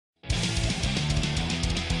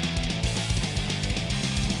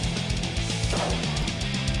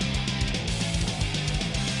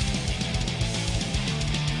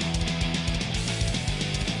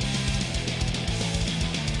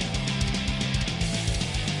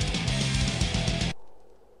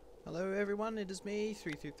everyone, it is me,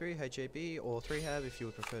 333HAB, or 3HAB if you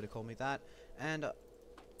would prefer to call me that, and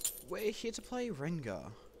we're here to play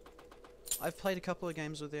Rengar. I've played a couple of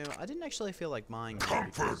games with him. I didn't actually feel like buying him.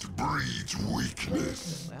 Comfort breeds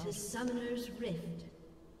weakness. Welcome to Summoner's Rift.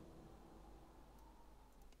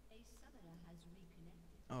 A summoner has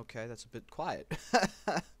reconnected. Okay, that's a bit quiet.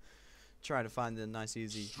 Trying to find the nice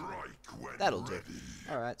easy. Strike when That'll ready.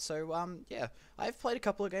 do. Alright, so yeah. I've played a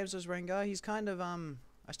couple of games as Rengar. He's kind of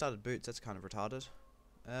I started boots, that's kind of retarded.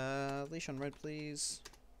 Leash on red please.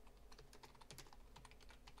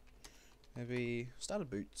 Maybe started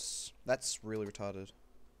boots. That's really retarded.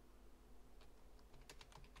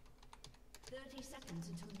 30 seconds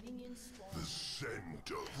until minions spawn. The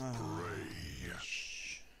scent of grey.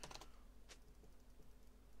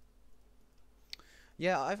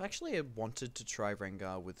 Yeah, I've actually wanted to try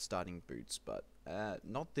Rengar with starting boots, but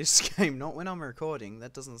not this game, not when I'm recording.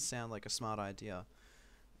 That doesn't sound like a smart idea.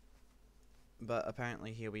 But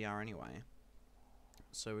apparently here we are anyway.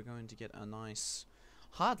 So we're going to get a nice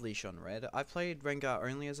hard leash on red. I've played Rengar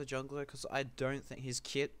only as a jungler because I don't think his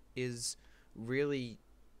kit is really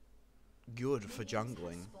good for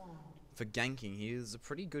jungling. For ganking, he is a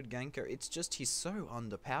pretty good ganker. It's just he's so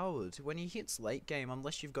underpowered. When he hits late game,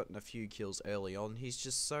 unless you've gotten a few kills early on, he's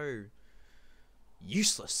just so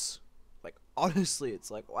useless. Like, honestly,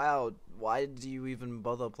 it's like, wow, why do you even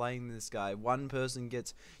bother playing this guy? One person you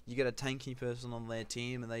get a tanky person on their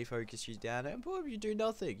team and they focus you down, and boom, you do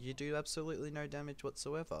nothing. You do absolutely no damage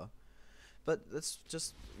whatsoever. But that's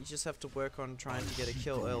just, you just have to work on trying to get a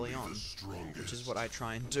kill early on, which is what I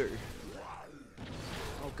try and do.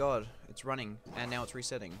 Oh god, it's running, and now it's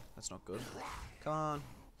resetting. That's not good. Come on.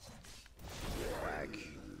 Whack.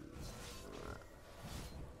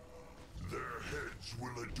 Their heads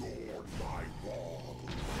will adorn my wall.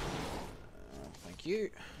 Thank you.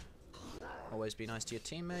 Always be nice to your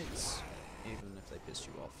teammates, even if they piss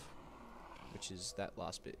you off. Which is, that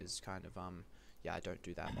last bit is kind of, yeah, I don't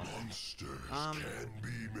do that one. Monsters can be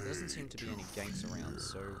made. There doesn't seem to be any ganks around,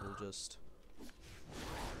 so we'll just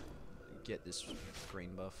get this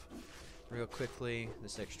green buff real quickly.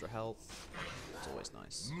 This extra health, it's always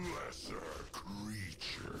nice. Lesser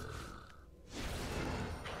creature.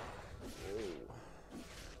 Oh,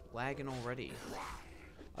 lagging already.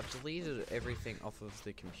 I've deleted everything off of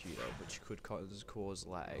the computer, which could cause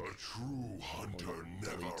lag. A true hunter Well, not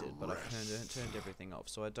never deleted, but I've rests. turned everything off,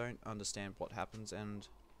 so I don't understand what happens, and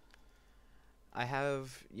I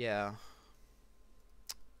have, yeah,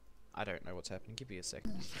 I don't know what's happening. Give me a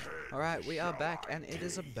second. Alright, we are back, and it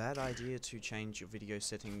is a bad idea to change your video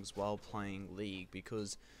settings while playing League,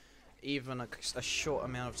 because even a short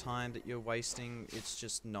amount of time that you're wasting, it's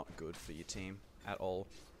just not good for your team at all.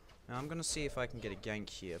 Now I'm going to see if I can get a gank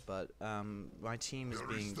here, but my team is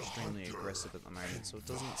being extremely aggressive at the moment, so it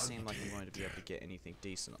doesn't seem like I'm going to be able to get anything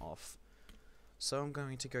decent off. So I'm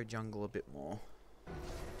going to go jungle a bit more.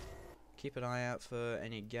 Keep an eye out for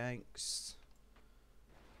any ganks.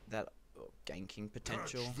 That ganking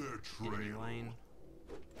potential in any lane.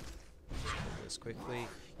 This quickly.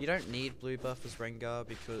 You don't need blue buff as Rengar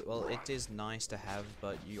because, well, it is nice to have,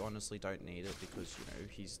 but you honestly don't need it because, you know,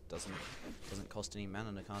 he doesn't cost any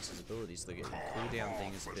mana to cast his abilities. The cooldown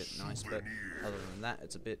thing is a bit nice, but other than that,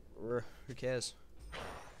 it's a bit who cares?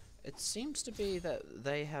 It seems to be that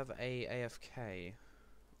they have a AFK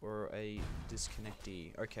or a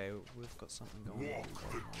disconnectee. Okay, we've got something going on.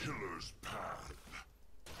 Walk the killer's path.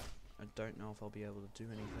 I don't know if I'll be able to do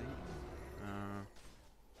anything.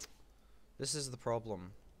 This is the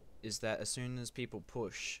problem, is that as soon as people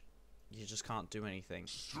push, you just can't do anything.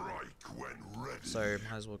 Strike when ready. So,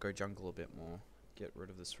 might as well go jungle a bit more. Get rid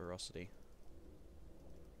of this ferocity.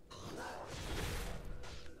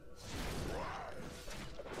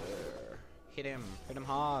 Hit him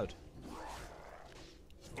hard.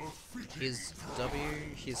 His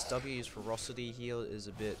W's ferocity heal is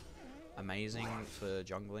a bit amazing for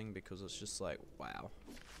jungling because it's just like, wow.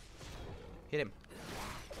 Hit him.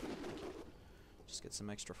 Just get some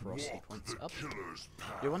extra ferocity points up.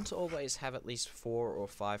 You want to always have at least 4 or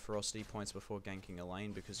 5 ferocity points before ganking a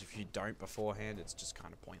lane, because if you don't beforehand, it's just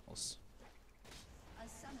kind of pointless. A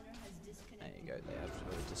summoner has There disconnected. you go, they have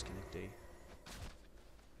a disconnectee.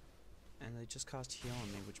 And they just cast heal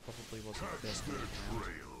on me, which probably wasn't the best move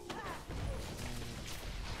around.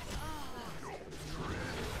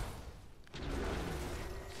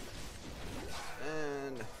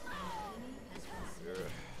 And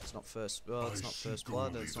it's not first, well, it's not first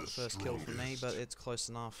blood, it's not the first kill for me, but it's close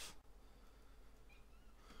enough.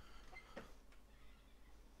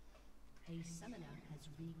 A summoner has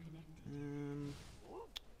reconnected.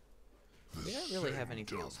 We don't really have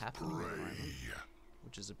anything else happening at the moment,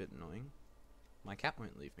 which is a bit annoying. My cat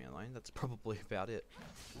won't leave me alone. That's probably about it.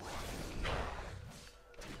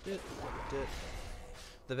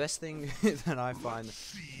 The best thing that I find,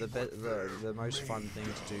 the most fun thing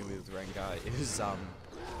to do with Rengar is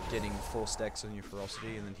getting 4 stacks on your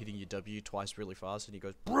ferocity and then hitting your W twice really fast, and he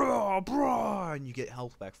goes brah brah, and you get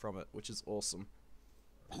health back from it, which is awesome.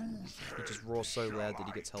 He just roars so loud that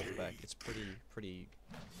he gets health back. It's pretty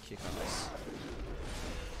kick-ass.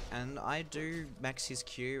 And I do max his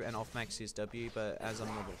Q and off-max his W, but as I'm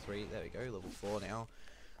level 3, there we go, level 4 now,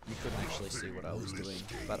 you couldn't actually see what I was doing.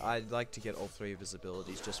 But I'd like to get all 3 of his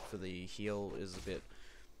abilities just for the heal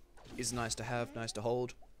is nice to have, nice to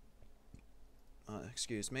hold.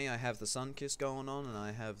 Excuse me, I have the Sun Kiss going on, and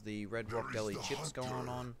I have the Red Rock Deli Chips going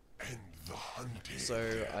on.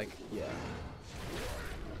 So, yeah.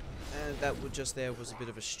 And that was a bit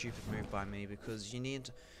of a stupid move by me, because you need,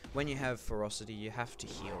 when you have ferocity, you have to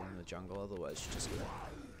heal in the jungle, otherwise you just get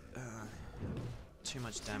too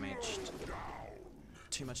much damaged.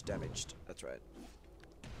 Too much damaged, that's right.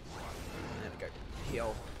 There we go.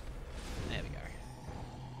 Heal. There we go.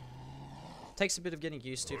 Takes a bit of getting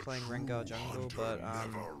used to playing Rengar Jungle, but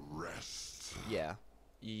yeah,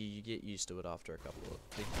 you get used to it after a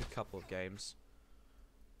couple of games.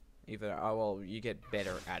 Well, you get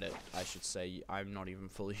better at it, I should say. I'm not even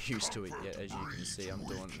fully used to it yet, as you can see. I'm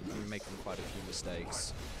making quite a few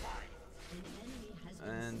mistakes.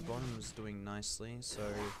 And bottom's doing nicely, so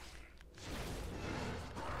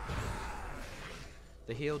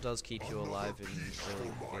the heal does keep you alive in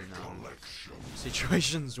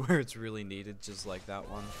situations where it's really needed, just like that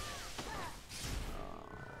one.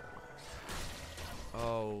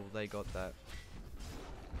 Oh, they got that.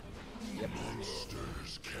 Yep.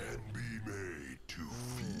 Monsters can be made to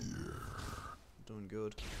fear. Doing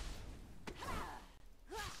good.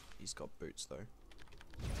 He's got boots though.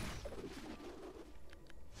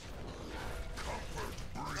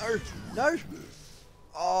 No! No!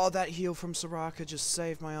 Oh, that heal from Soraka just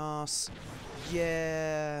saved my ass.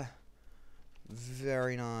 Yeah.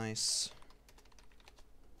 Very nice.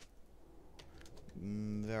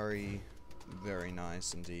 Very, very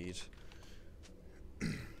nice indeed.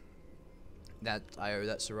 I owe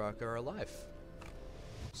that Soraka a life.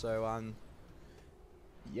 So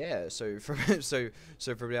yeah. So from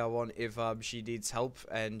from now on, if she needs help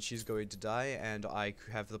and she's going to die, and I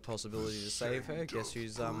have the possibility to save her, guess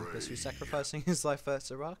who's sacrificing his life for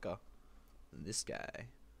Soraka? This guy.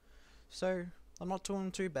 So I'm not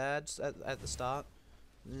doing too bad at the start.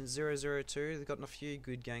 0-0-2, they've gotten a few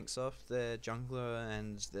good ganks off. Their jungler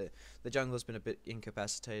and the jungler's been a bit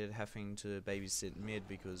incapacitated, having to babysit mid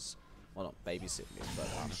because, well, not babysit mid, but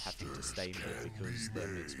having to stay mid because their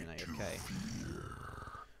mid's been AFK.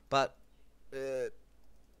 But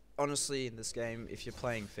honestly, in this game, if you're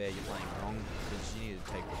playing fair, you're playing wrong, because you need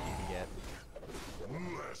to take what you can get.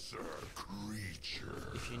 Lesser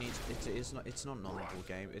creature. If you need, it's not an honorable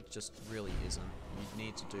game. It just really isn't. You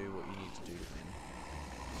need to do what you need to do to win.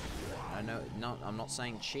 I know, I'm not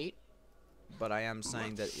saying cheat, but I am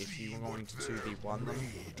saying that if you're going to 2v1 them,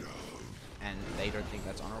 and they don't think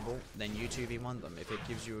that's honorable, then you 2v1 them. If it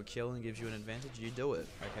gives you a kill and gives you an advantage, you do it,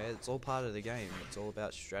 okay? It's all part of the game. It's all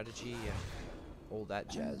about strategy and all that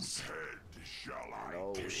jazz. And,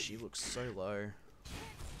 oh, she looks so low.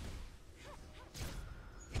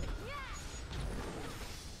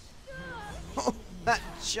 Oh, that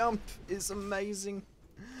jump is amazing.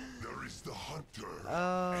 There is the hunter.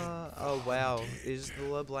 Oh wow. Is the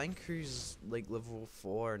LeBlanc, who's like level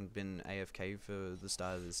 4 and been AFK for the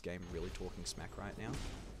start of this game, really talking smack right now?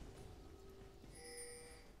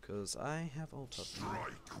 Because I have ult up now.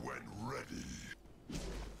 Strike when ready.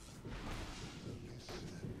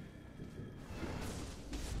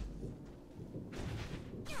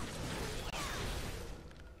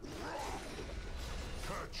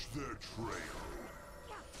 Catch their trail.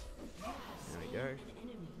 There we go.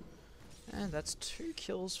 And that's 2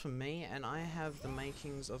 kills for me, and I have the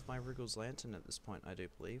makings of my Wriggles Lantern at this point, I do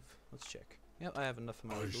believe. Let's check. Yep, I have enough for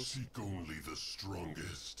my I Wriggles. seek only the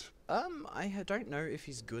strongest. I don't know if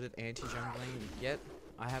he's good at anti-jungling yet.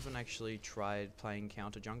 I haven't actually tried playing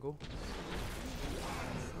counter-jungle.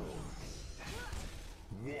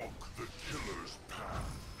 Walk the killer's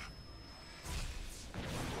path.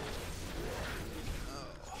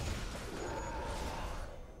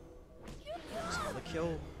 There's another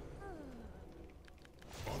kill.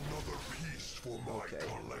 Another piece for my Okay,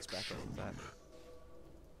 collection. let's back off of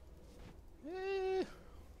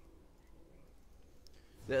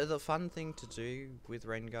that. The fun thing to do with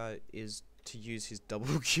Rengar is to use his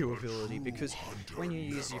double Q ability, because when you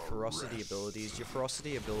use your ferocity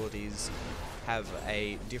abilities have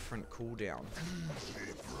a different cooldown.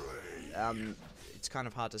 it's kind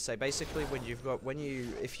of hard to say. Basically,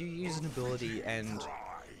 if you use an ability and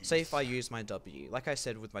say if I use my W, like I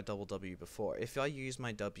said with my double W before, if I use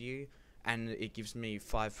my W and it gives me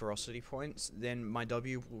 5 ferocity points, then my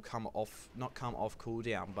W will not come off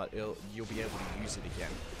cooldown, but you'll be able to use it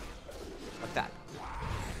again. Like that.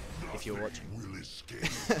 If you're watching.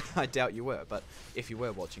 I doubt you were, but if you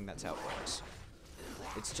were watching, that's how it works.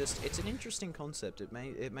 It's an interesting concept.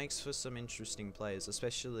 It makes for some interesting plays,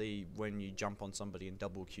 especially when you jump on somebody and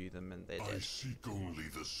double Q them and they're dead. I seek only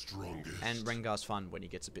the strongest. And Rengar's fun when he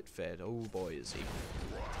gets a bit fed. Oh boy, is he.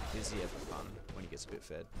 Is he ever fun when he gets a bit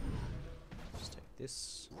fed. Just take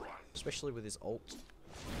this. Especially with his ult.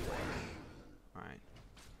 Alright.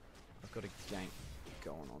 I've got a gank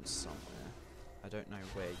going on somewhere. I don't know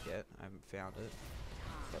where yet. I haven't found it.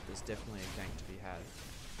 But there's definitely a gank to be had.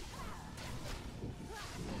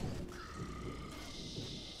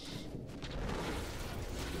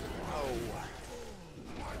 Oh!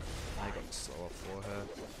 I got slower for her,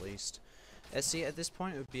 at least. See, at this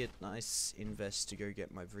point it would be a nice invest to go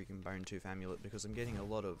get my freaking Bone Tooth Amulet because I'm getting a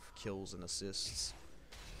lot of kills and assists.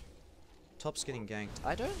 Top's getting ganked.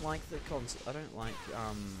 I don't like the I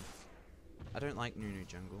don't like Rengar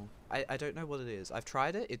Jungle. I don't know what it is. I've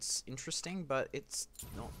tried it, it's interesting, but it's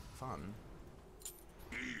not fun.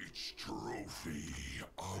 Each trophy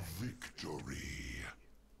a victory.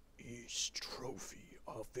 Each trophy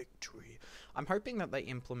a victory. I'm hoping that they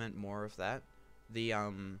implement more of that. The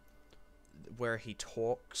where he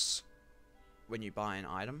talks when you buy an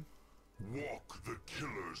item. Walk the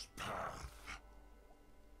killer's path.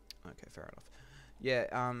 Okay, fair enough.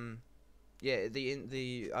 Yeah, yeah,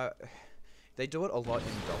 they do it a lot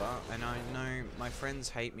in Dota, and I know my friends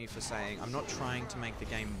hate me for saying I'm not trying to make the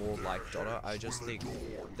game more like Dota. I just think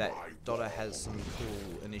that Dota has some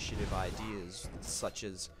cool initiative ideas, such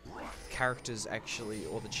as characters actually,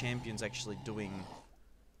 or the champions actually doing,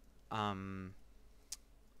 the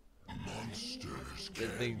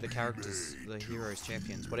characters, the heroes,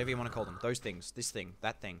 champions, whatever you want to call them, those things, this thing,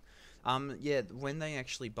 that thing. Yeah, when they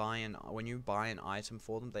actually when you buy an item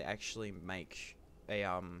for them, they actually make a,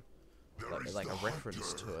 like a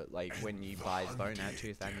reference to it, like when you buy the Bone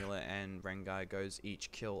Tooth Amulet and Rengar goes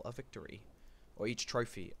each kill a victory, or each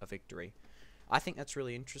trophy a victory. I think that's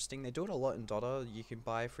really interesting. They do it a lot in Dota. You can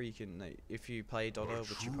buy if you play Dota,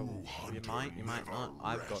 which you probably you might not.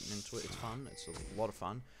 I've gotten into it. It's fun. It's a lot of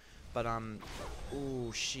fun. But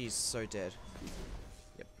ooh, she's so dead.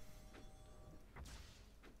 Yep.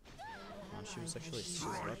 Oh, she was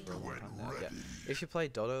alive for a long time now. Yeah. If you play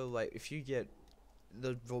Dota, like if you get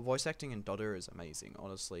the voice acting in Dota is amazing,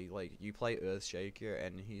 honestly. Like, you play Earthshaker,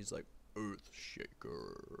 and he's like,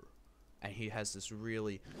 Earthshaker. And he has this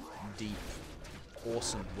really deep,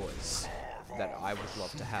 awesome voice that I would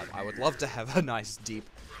love to have. I would love to have a nice, deep,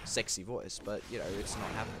 sexy voice, but, you know, it's not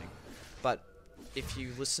happening. But if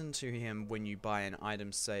you listen to him when you buy an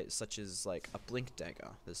item, say, such as, like, a Blink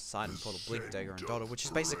Dagger, there's this item called a Blink Dagger in Dota, which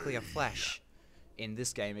is basically a flash in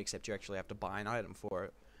this game, except you actually have to buy an item for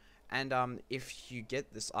it. And if you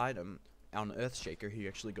get this item on Earthshaker, he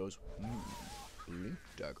actually goes, Blink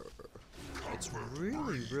Dagger. It's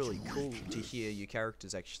really, really cool to hear your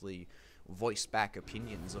characters actually voice back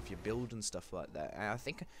opinions of your build and stuff like that. And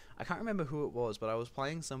I can't remember who it was, but I was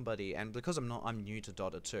playing somebody, and because I'm new to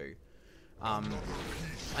Dota too, I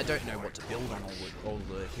don't know what to build on all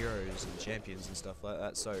the heroes and champions and stuff like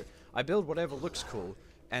that. So I build whatever looks cool,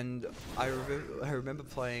 and I remember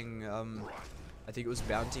playing. I think it was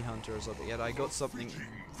Bounty Hunter or something, and I got something,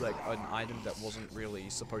 like an item that wasn't really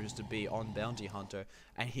supposed to be on Bounty Hunter,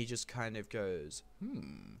 and he just kind of goes,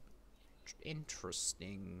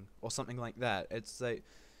 interesting, or something like that. It's like,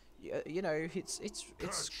 you know, it's cool.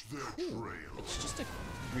 It's just a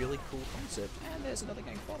really cool concept, and there's another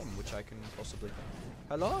gang bottom, which I can possibly...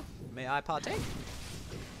 Hello? May I partake?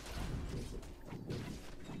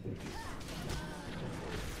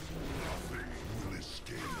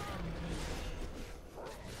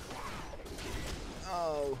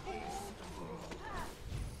 Oh.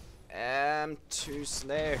 Too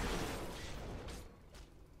slow. Their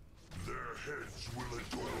heads will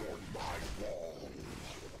adorn my wall.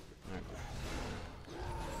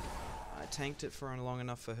 I tanked it for long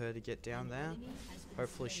enough for her to get down there.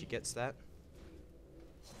 Hopefully she gets that.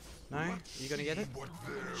 No? You gonna get it?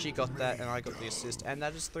 She got that, and I got the assist. And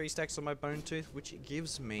that is 3 stacks on my Bone Tooth, which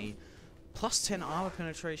gives me plus 10 armor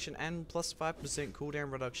penetration and plus 5% cooldown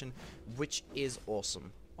reduction, which is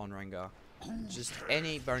awesome on Rengar. Just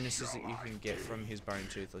any bonuses that you can get from his Bone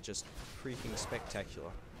Tooth are just freaking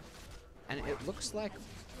spectacular. And it looks like...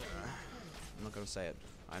 I'm not going to say it.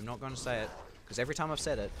 I'm not going to say it, because every time I've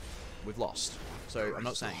said it, we've lost. So I'm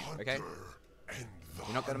not saying it, okay? and the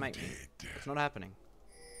You're not gonna make me. hunted. It's not happening.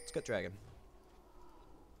 Let's get dragon.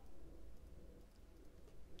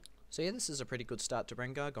 So yeah, this is a pretty good start to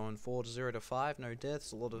Rengar, going 4-0 to 5, no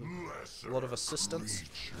deaths, a lot of assistance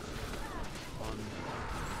on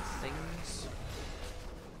things.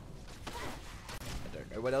 I don't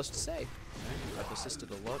know what else to say. You know, I've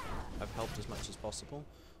assisted a lot. I've helped as much as possible.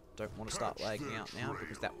 Don't want to start lagging out now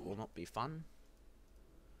because that will not be fun.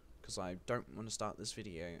 Because I don't want to start this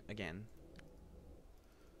video again.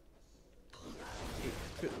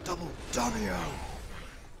 Double W!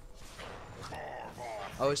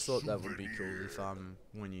 I always thought that would be cool if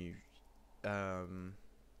when you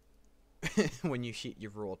when you hit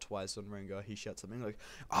your roar twice on Rengar, he shouts something like,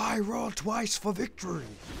 "I roar twice for victory,"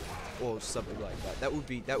 or something like that. That would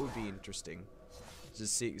be interesting.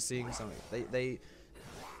 Just seeing something.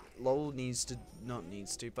 LOL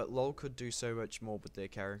but LOL could do so much more with their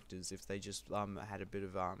characters if they just had a bit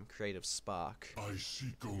of creative spark.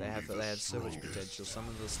 They have so much potential. Some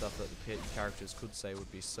of the stuff that the characters could say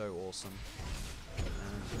would be so awesome. Oh,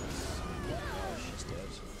 she's dead.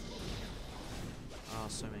 Oh,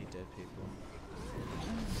 so many dead people.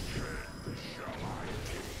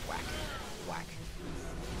 Whack. Whack.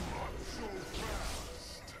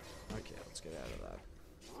 Okay, let's get out of that.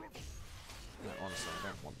 No, honestly, I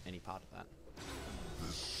don't want any part of that.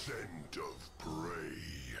 The scent of prey.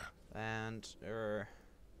 And,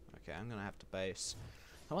 okay, I'm gonna have to base.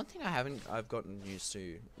 The one thing I've gotten used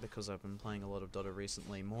to, because I've been playing a lot of Dota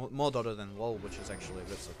recently, more Dota than LoL, which is actually a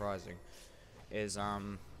bit surprising, is,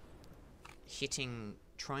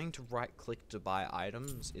 trying to right-click to buy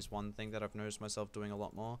items is one thing that I've noticed myself doing a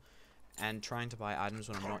lot more. And trying to buy items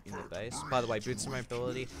when I'm not in the base. By the way, boots and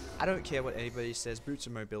mobility, I don't care what anybody says, boots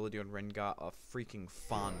and mobility on Rengar are freaking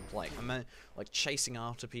fun. Like, like chasing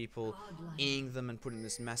after people, eating them and putting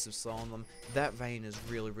this massive slow on them. That Vayne is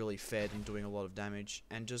really, really fed and doing a lot of damage.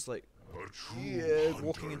 And just like, yeah,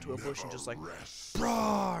 walking into a bush and just like,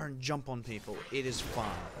 brah, and jump on people. It is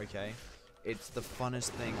fun, okay? It's the funnest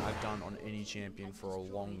thing I've done on any champion for a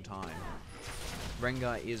long time.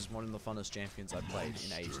 Rengar is one of the funnest champions I've played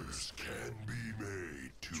in ages.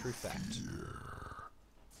 True fact.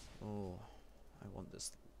 Oh, I want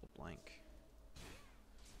this blank.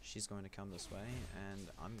 She's going to come this way, and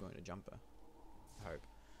I'm going to jump her. I hope.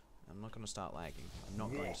 I'm not going to start lagging. I'm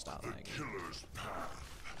not going to start lagging.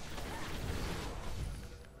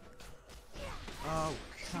 Oh,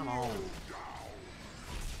 come on.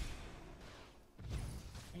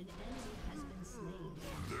 An enemy has been slain.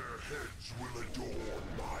 Their heads will adorn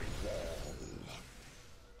my wall.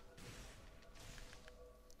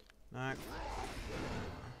 No.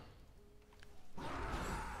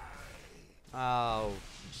 Oh,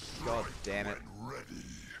 god damn it.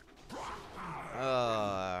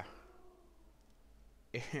 I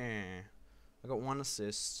got 1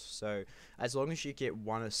 assist, so as long as you get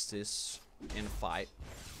 1 assist in a fight,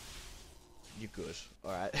 you're good.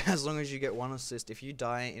 Alright, as long as you get 1 assist, if you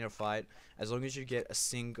die in a fight, as long as you get a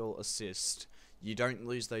single assist, you don't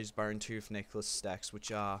lose those Bone Tooth Necklace stacks,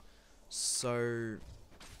 which are so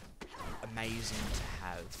amazing to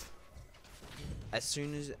have. As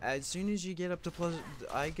soon as you get up to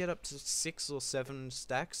I get up to 6 or 7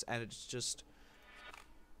 stacks, and it's just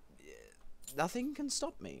nothing can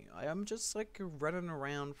stop me. I'm just like running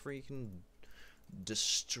around freaking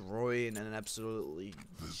destroying and absolutely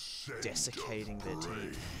desiccating their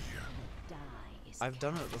team. I've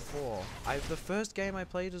done it before. The first game I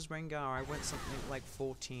played as Rengar, I went something like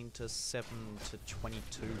 14 to 7 to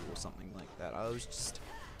 22 or something like that. I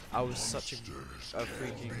was such a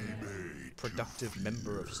freaking productive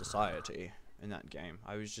member of society in that game.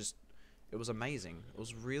 It was amazing. It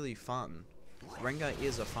was really fun. Rengar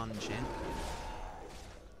is a fun champion.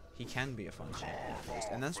 He can be a fun champion, at least.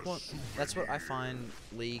 And that's what I find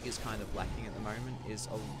League is kind of lacking at the moment, is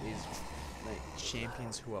like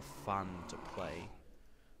champions who are fun to play.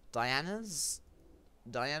 Diana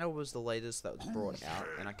was the latest that was brought out,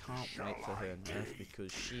 and I can't wait for her nerf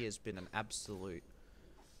because she has been an absolute.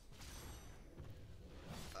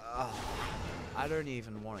 I don't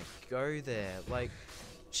even want to go there. Like,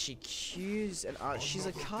 she Qs and she's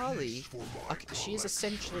a Kali. She is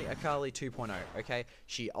essentially a Kali 2.0. Okay,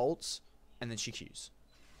 she ults and then she Qs,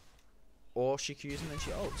 or she Qs and then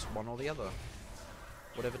she ults. One or the other,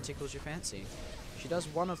 whatever tickles your fancy. She does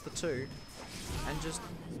one of the two, and just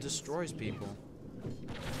destroys people.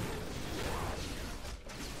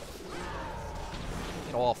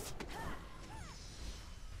 Get off.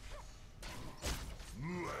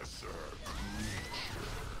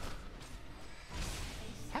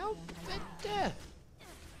 How the death?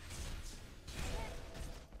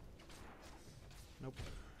 Nope.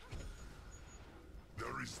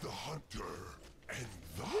 There is the hunter and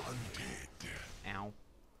the hunted. Ow.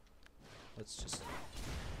 Let's just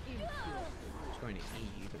going to E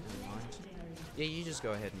you, but never mind. Yeah, you just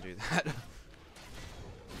go ahead and do that.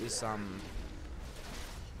 This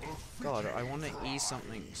God, I want to E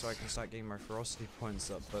something so I can start getting my ferocity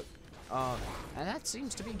points up, but and that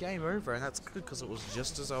seems to be game over, and that's good because it was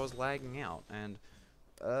just as I was lagging out, and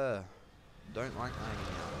don't like lagging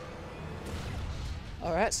out.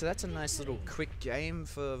 Alright, so that's a nice little quick game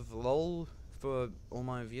for LOL for all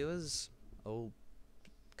my viewers. Oh,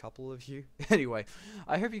 couple of you. Anyway,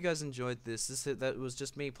 I hope you guys enjoyed this. That was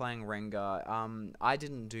just me playing Rengar. I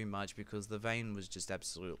didn't do much because the Vayne was just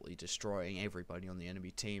absolutely destroying everybody on the enemy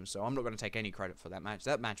team, so I'm not going to take any credit for that match.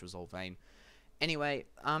 That match was all Vayne. Anyway,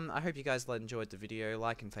 I hope you guys enjoyed the video.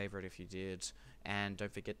 Like and favorite if you did, and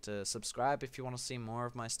don't forget to subscribe if you want to see more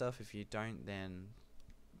of my stuff. If you don't, then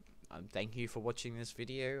thank you for watching this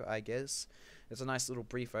video, I guess. It's a nice little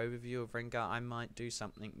brief overview of Rengar. I might do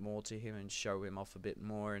something more to him and show him off a bit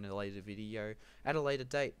more in a later video at a later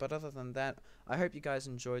date. But other than that, I hope you guys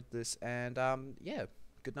enjoyed this, and yeah,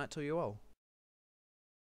 good night to you all.